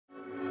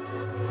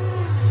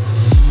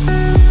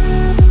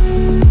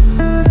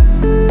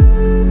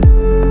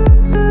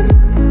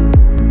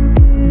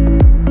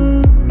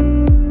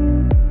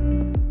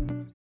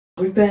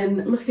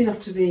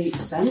to be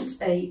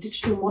sent a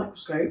digital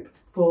microscope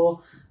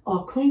for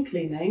our coin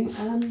cleaning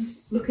and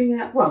looking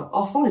at, well,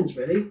 our finds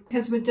really.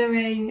 Because we're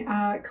doing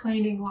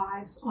cleaning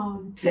lives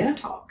on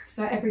TikTok,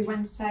 so every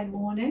Wednesday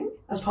morning.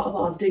 As part of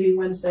our Digging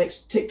Wednesday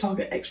TikTok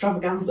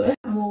extravaganza.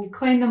 And we'll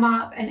clean them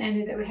up, and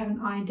any that we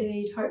haven't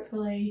ID'd,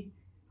 hopefully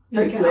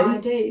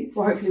get IDs.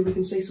 Well, hopefully we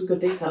can see some good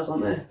details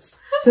on this.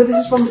 So this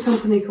is from the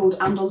company called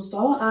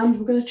Andonstar, and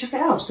we're going to check it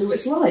out, see what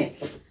it's like.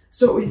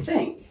 So what we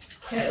think.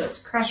 Okay,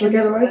 let's crack Shall we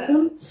get her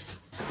open?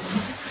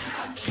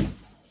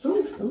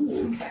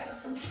 Ooh. Okay.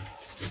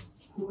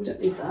 We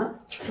don't need that.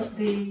 Got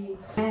the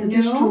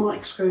digital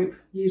microscope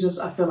users,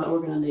 I feel like we're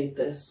going to need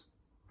this.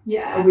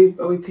 Yeah. Are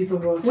we people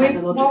who are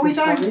technologically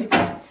savvy?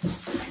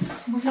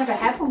 We've never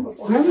had one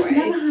before, No, have we've we?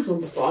 never had one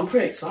before. I'm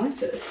pretty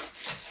excited.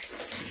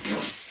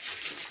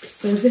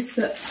 So is this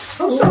the...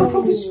 Oh, it's got a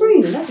proper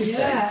screen and everything.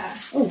 Yeah.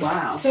 Oh,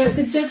 wow. So it's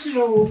a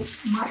digital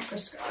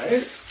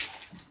microscope.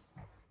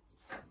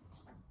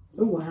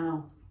 Oh,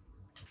 wow.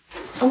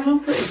 I mean, I'm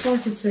pretty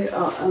excited to...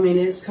 I mean,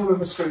 it's come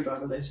with a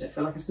screwdriver, Lucy. I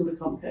feel like it's going to be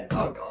complicated.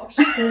 Oh, gosh.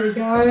 There we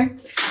go.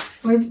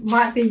 We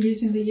might be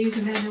using the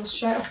user manual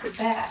straight off the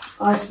bat.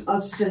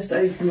 I'd suggest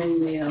opening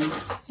the...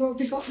 So what have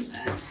we got in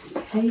there?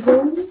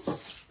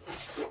 Cables.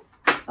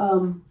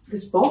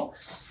 This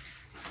box.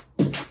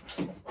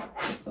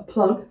 A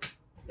plug.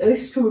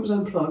 This is coming with its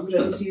own plug. We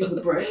don't need to use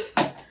the brick.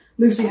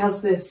 Lucy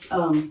has this,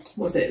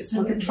 what's it? It's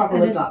like a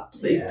travel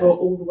adapt that you brought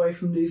all the way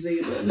from New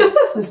Zealand.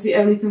 That's the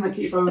only thing that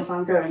keeps Roman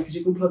fan going, because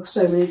you can plug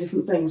so many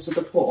different things to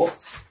the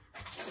ports.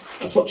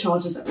 That's what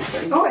charges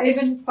everything. Oh, it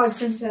even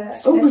plugs into...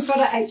 it's got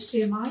an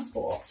HDMI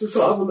port. We've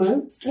got a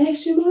remote. An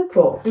HDMI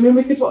port. I mean,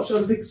 we could watch it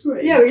on a big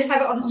screen. Yeah, we could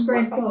have it on a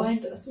screen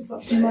behind us.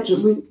 Can you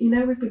imagine? We've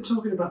been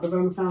talking about the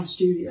Roman fan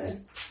studio.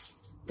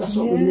 That's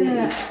what we need.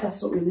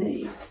 That's what we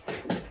need.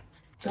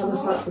 That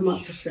looks like the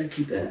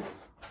microscopy bit.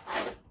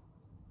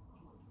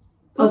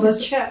 Oh, there's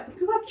a chip.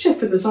 Look at that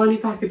chip in the tiny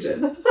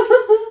packaging.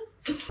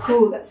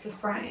 Oh, that's the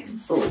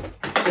frame. Oh,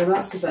 so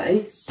that's the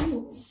base.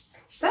 Ooh,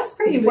 that's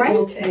pretty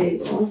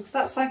weighty.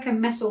 That's like a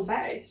metal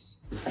base.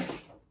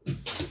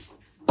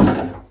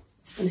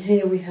 And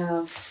here we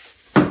have...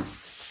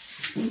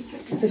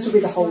 This will be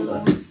the holder,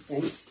 I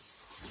think.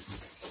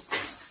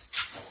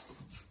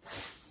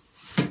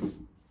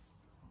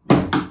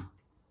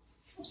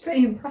 That's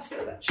pretty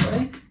impressive,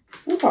 actually.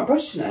 I'm quite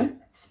brushed, you know.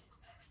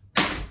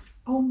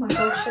 Oh my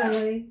gosh,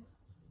 Ellie.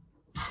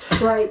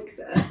 Breaks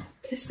it.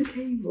 It's the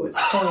cable, it's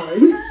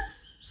fine.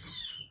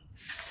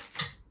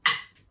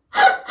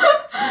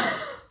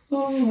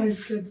 Oh my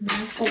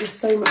goodness. Oh, there's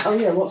so much. Oh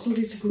yeah, what's all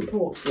these different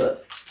ports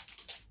that...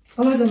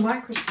 Oh, there's a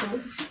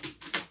microscope.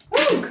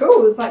 Oh,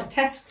 cool. There's like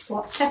test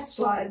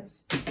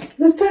slides.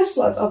 There's test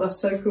slides. Oh, that's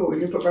so cool. We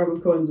can put Roman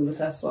coins in the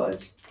test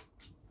slides.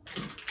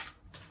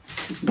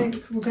 I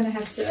think we're going to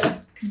have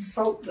to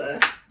consult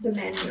the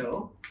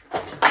manual.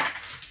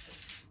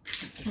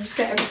 I'll just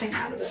get everything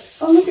out of it.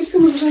 Oh, look, it's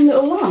come with its own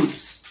little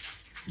lamps.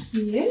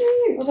 Yeah.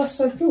 Oh, that's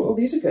so cool. Oh,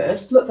 these are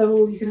good. Look, they're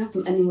all, you can have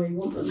them any way you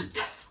want them.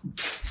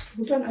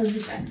 We don't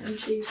overbend them,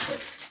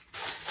 Jesus.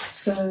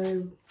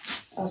 So,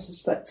 as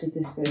suspected,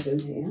 this goes in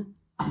here.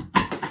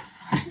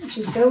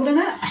 She's building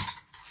it.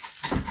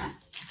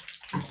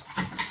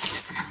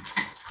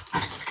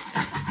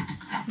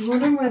 I'm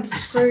wondering where the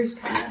screws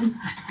come in.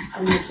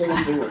 I'm also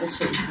wondering what this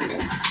one's here.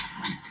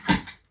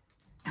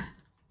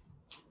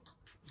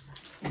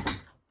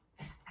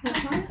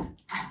 That right?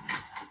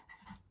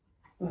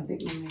 Oh, I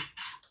think maybe.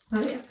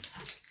 Oh yeah.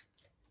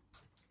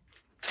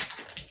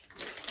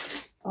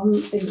 I'm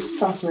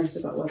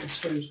fascinated about where the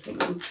screws come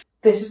in.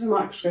 This is the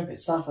microscope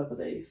itself, I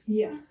believe.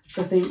 Yeah.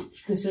 So I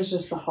think this is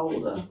just the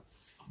holder.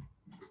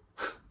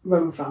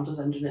 Roman founders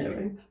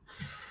engineering.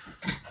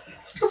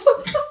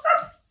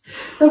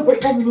 We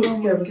probably put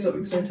together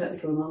something so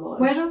technical in our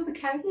lives. Where do all the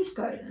cables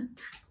go then?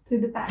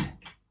 Through the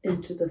back?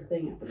 Into the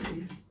thing, I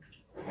believe.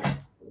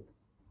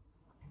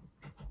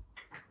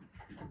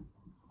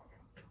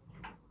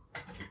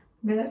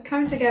 I mean, it's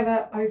coming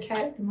together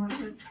okay at the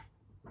moment.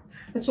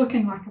 It's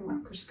looking like a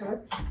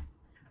microscope.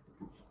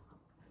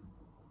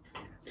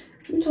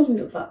 Who told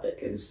me that bit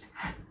goes?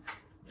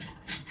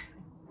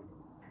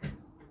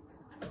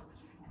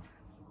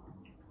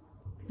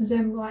 Is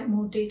there like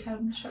more detailed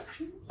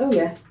instructions? Oh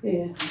yeah,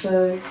 yeah.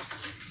 So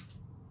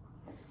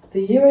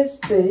the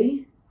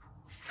USB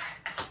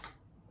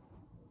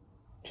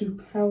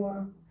to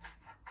power.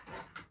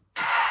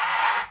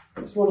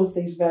 It's one of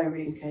these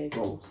varying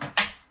cables.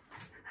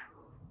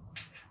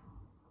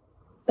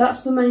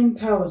 That's the main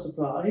power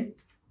supply.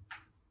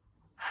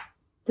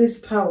 This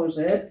powers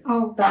it.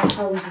 Oh, that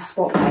powers the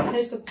spotlight.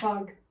 Here's the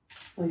plug.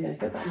 Oh yeah,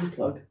 get that in the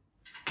plug.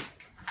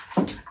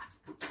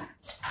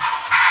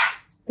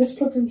 This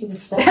plugged into the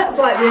spotlight. That's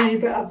like the only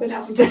bit I've been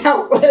able to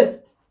help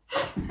with.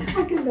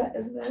 Plugging that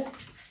in there.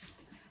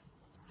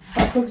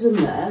 That plugs in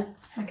there.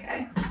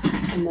 Okay.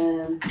 And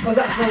then... Was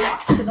that for the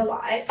light? For the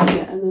light?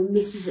 Yeah, and then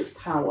this is its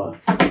power.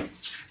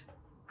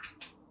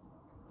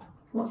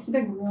 What's the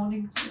big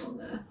warning thing on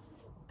there?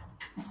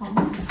 Oh,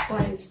 the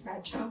display is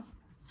fragile.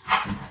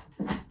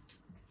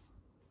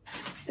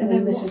 And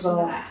then this is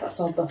that's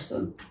our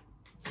button.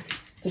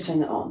 to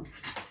turn it on.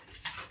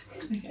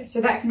 Okay,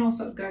 so that can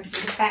also go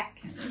through the back.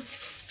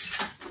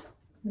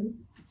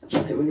 I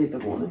think we need the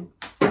warning.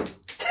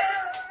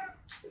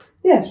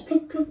 Yes,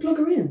 plug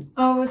her in.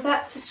 Oh, is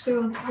that to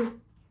screw onto the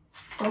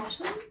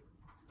bottom?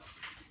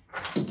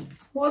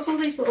 What's all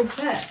these little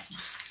bits?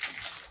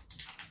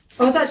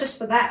 Or is that just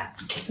for that?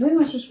 I think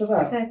that's just for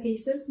that. Spare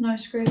pieces, no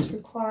screws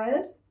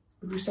required.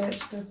 Would we say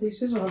it's spare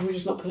pieces, or have we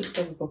just not put it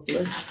together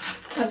properly?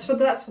 That's for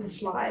the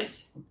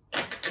slides.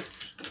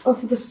 Oh,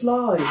 for the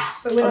slides.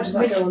 But we does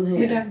that go on here?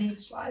 We don't need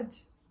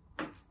slides.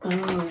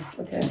 Oh,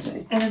 okay, I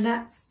see. And then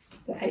that's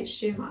the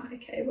HDMI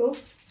cable.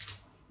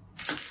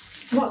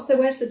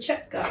 Where's the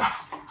chip go?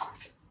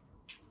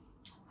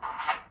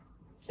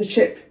 The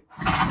chip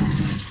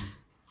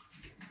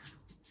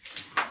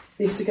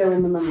needs to go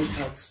in the memory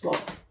card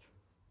slot.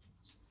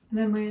 And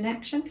then we're in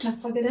action. Can I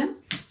plug it in?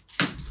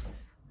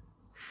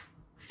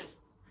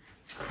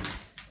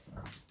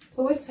 It's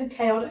always so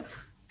chaotic.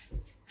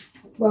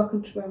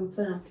 Welcome to where I'm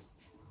found.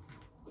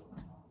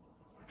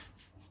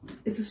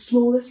 It's the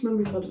smallest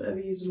memory card I've ever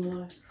used in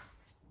my life.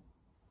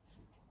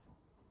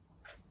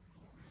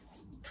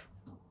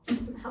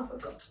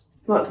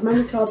 Right, the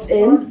memory card's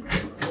in.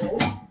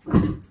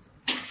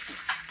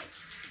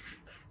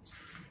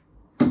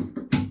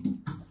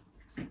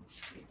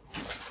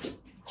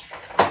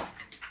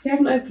 You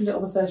haven't opened it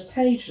on the first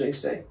page,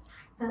 Lucy.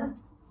 Huh?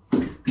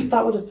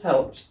 That would have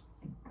helped.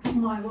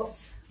 Why?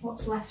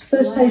 What's left?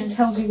 First page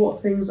tells you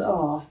what things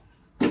are.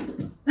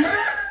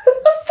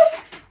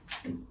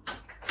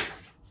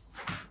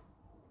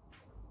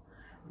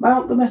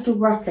 Mount the metal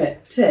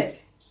bracket.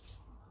 Tick.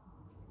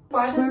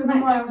 Why doesn't that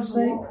go on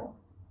the wall?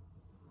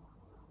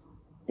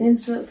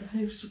 Insert the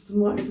host of the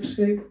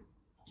microscope.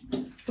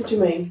 What do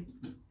you mean?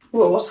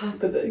 What's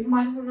happening?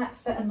 Why doesn't that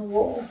fit in the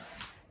wall?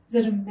 Is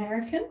it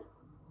American?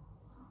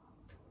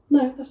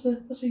 No, that's a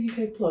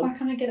UK plug. Why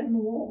can't I get it in the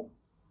wall?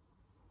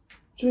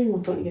 What do you mean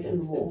why can't you get it in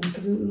the wall? Put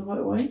it in the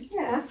right way?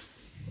 Yeah.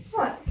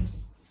 Right.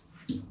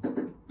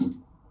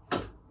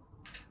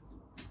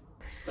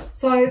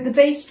 So the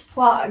beast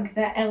plug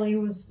that Ellie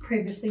was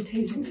previously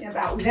teasing me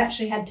about, we've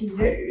actually had to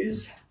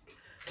use.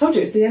 Told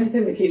you, it's the only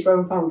thing that keeps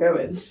Roman Fan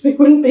going. We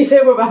wouldn't be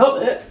here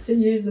without it. To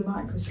use the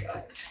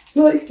microscope.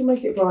 Look, you can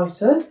make it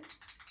brighter.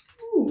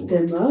 Ooh.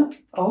 Dimmer.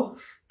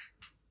 Off.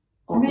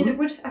 On. I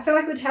mean, I feel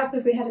like it would help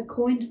if we had a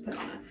coin to put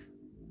on it.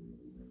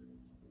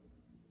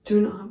 Do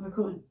we not have a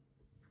coin?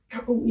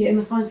 Oh, yeah, in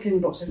the fine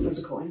cleaning box, I think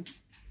there's a coin.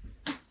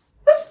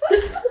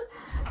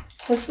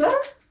 Is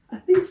there? I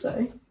think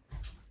so.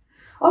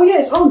 Oh, yeah,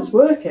 it's on, it's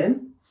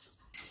working.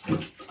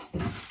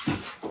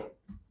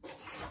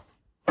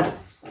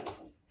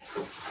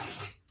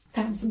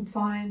 Found some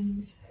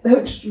fines.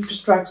 We've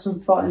just dragged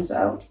some fines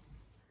out.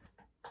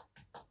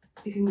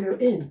 You can go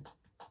in.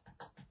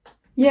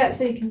 Yeah,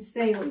 so you can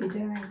see what you're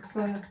doing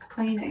for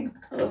cleaning.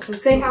 Oh, that's so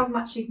See cool. how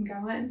much you can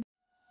go in.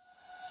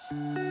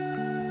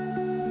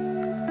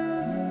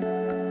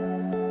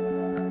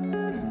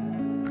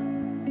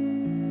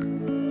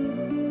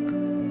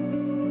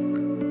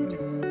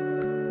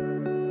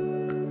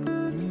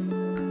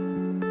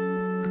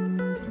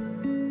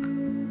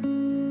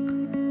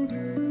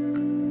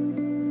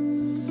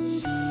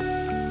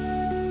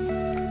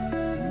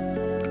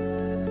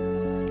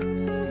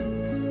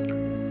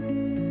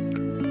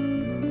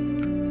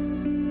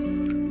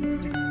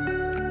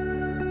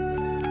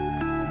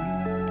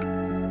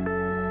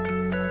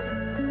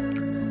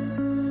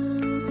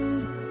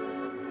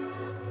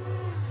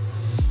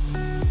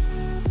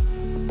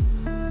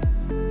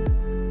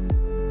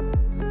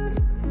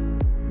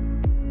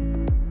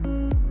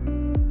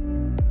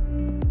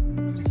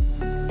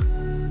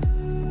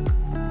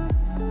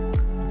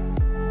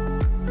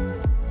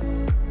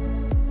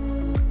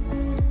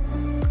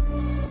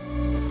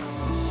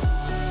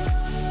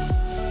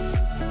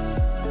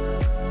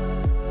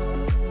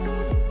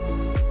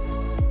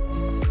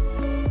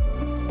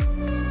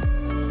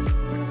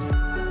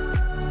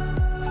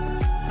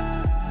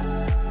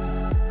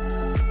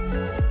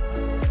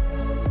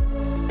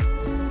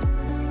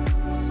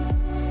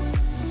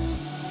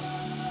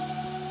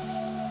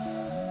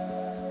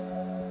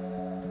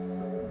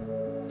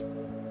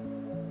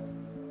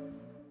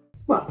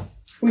 Well,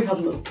 we've had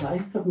a little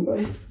play, haven't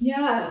we?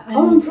 Yeah.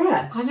 I'm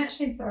impressed. I'm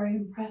actually very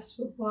impressed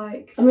with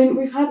I mean,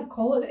 we've had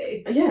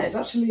quality. Yeah, it's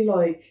actually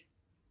like,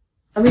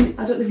 I mean,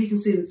 I don't know if you can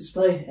see the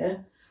display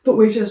here, but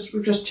we've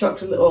just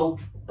chucked a little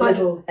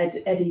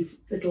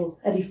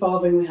Eddie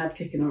Farthing we had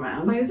kicking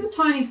around. Like, it's a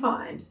tiny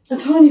find. A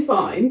tiny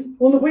find,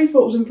 one that we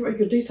thought was in pretty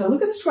good detail.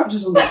 Look at the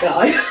scratches on that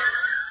guy.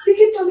 You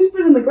can tell he's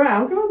been in the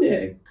ground, can't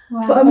you?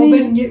 Wow. But I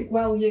mean, been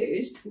well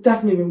used.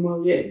 Definitely been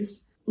well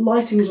used.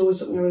 Lighting was always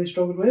something I really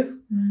struggled with.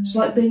 So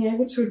like being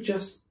able to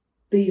adjust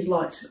these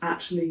lights is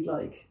actually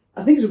like,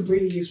 I think it's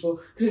really useful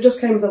because it just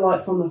came with the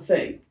light from the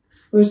thing.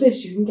 Whereas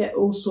this, you can get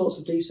all sorts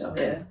of detail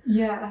here.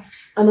 Yeah.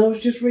 And I was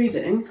just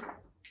reading,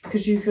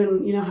 because you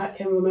can, you know how it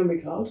came with a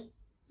memory card?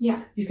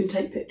 Yeah. You can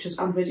take pictures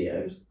and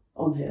videos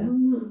on here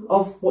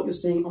of what you're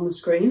seeing on the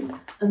screen.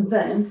 And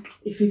then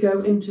if you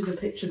go into the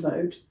picture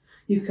mode,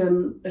 You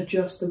can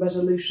adjust the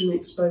resolution, the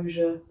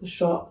exposure, the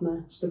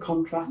sharpness, the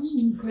contrast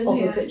of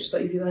the pictures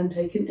that you've then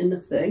taken in the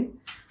thing.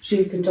 So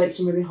you can take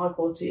some really high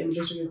quality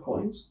images of your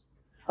coins.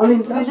 I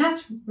mean,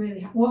 that's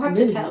really... We'll have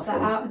to test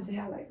that out and see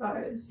how that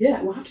goes.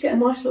 Yeah, we'll have to get a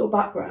nice little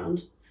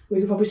background. We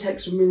could probably take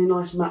some really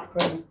nice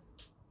macro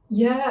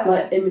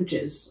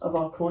images of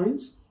our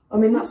coins. I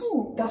mean, that's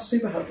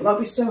super helpful. That'd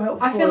be so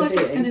helpful. I feel like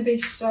it's going to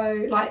be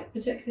so, like,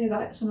 particularly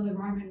like some of the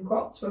Roman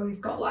grots where we've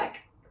got like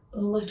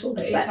little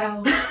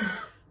details,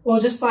 or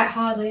just like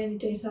hardly any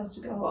details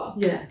to go off.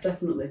 Yeah,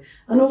 definitely.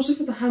 And also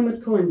for the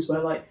hammered coins,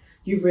 where like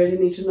you really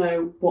need to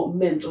know what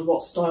mint or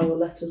what style the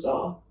letters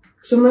are.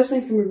 Some of those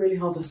things can be really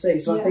hard to see.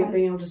 So I think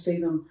being able to see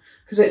them,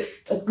 because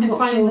and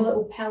finding the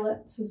little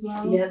pellets as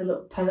well. Yeah, the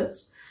little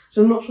pellets.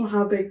 So I'm not sure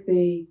how big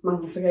the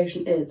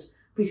magnification is,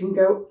 but you can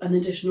go an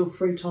additional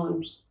 3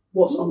 times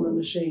what's on the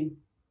machine.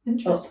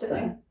 Interesting.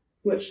 There,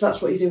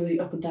 that's what you do with the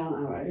up and down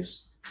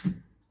arrows.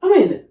 I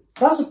mean,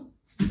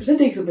 it's a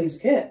decent piece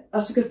of kit.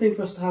 That's a good thing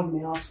for us to have in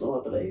the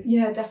arsenal, I believe.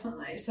 Yeah,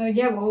 definitely. So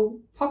yeah, we'll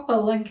pop a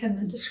link in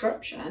the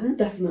description.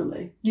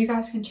 Definitely. You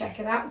guys can check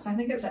it out. So I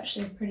think it's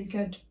actually a pretty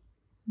good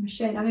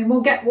machine. I mean,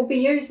 we'll be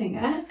using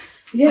it.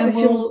 Yeah, and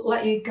we'll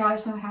let you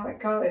guys know how it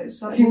goes.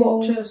 So if you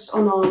watch us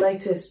on our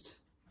latest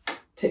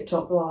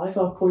TikTok live,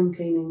 our coin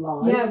cleaning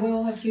live. Yeah,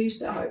 we'll have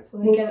used it,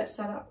 hopefully, get it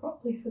set up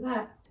properly for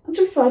that. And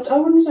to be fair, I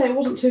wouldn't say it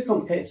wasn't too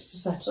complicated to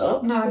set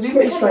up. No, it's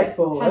pretty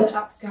straightforward. We had it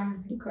up and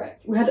going pretty quick.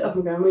 We had it up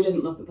and going. We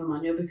didn't look at the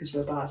manual because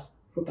we're bad.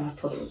 We're bad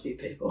product review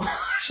people.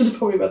 I should have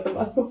probably read the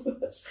manual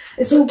first.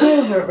 It's all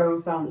real here at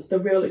Roman Found. It's the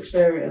real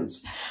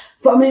experience.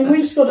 But I mean,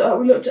 we just got it up.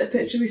 We looked at a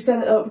picture. We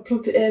set it up. We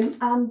plugged it in,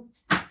 and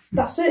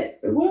that's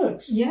it. It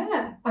works.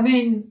 Yeah. I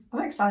mean,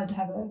 I'm excited to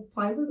have a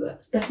play with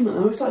it.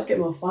 Definitely. I'm excited to get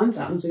more finds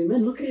out and zoom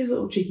in. Look at his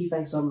little cheeky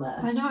face on there.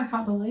 I know. I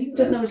can't believe it.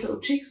 Didn't know his little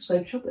cheeks were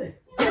so chubby.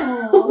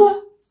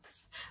 Oh.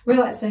 We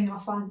like seeing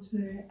our finds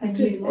with a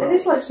new light. It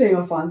is like seeing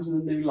our finds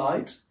in a new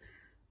light.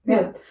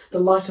 Yeah. The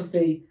light of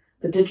the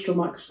digital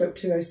Microscope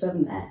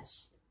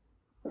 207S.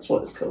 That's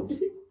what it's called.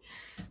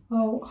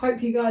 Well,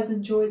 hope you guys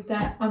enjoyed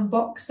that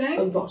unboxing.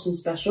 Unboxing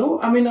special.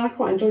 I mean, I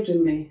quite enjoyed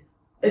doing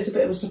it's a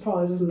bit of a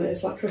surprise, isn't it?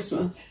 It's like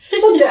Christmas.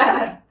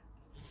 Yeah.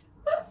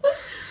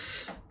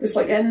 It's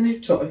like getting a new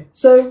toy.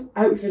 So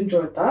I hope you've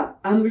enjoyed that.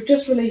 And we've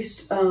just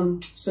released some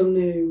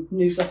new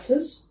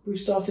newsletters. We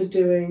started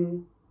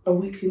doing a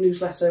weekly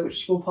newsletter,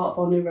 which is all part of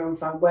our new Roman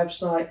Found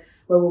website,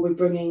 where we'll be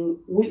bringing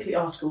weekly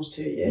articles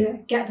to you. Yeah,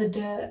 get the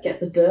dirt.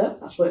 Get the dirt,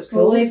 that's what it's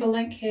called. We'll leave a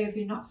link here if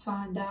you're not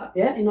signed up.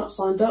 Yeah, you're not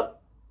signed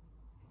up.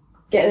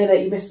 Get in there,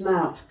 you're missing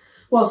out.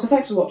 Well, so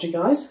thanks for watching,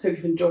 guys. Hope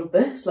you've enjoyed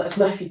this. Let us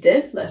know if you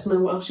did. Let us know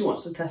what else you want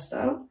us to test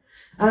out.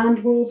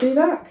 And we'll be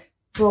back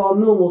for our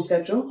normal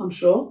schedule, I'm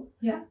sure.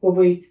 Yeah. We'll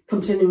be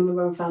continuing the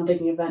Roman Found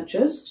digging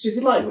adventures. So if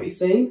you like what you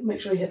see, make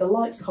sure you hit the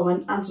like,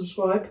 comment and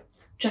subscribe.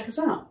 Check us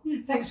out. Yeah,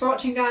 thanks for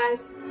watching,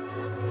 guys.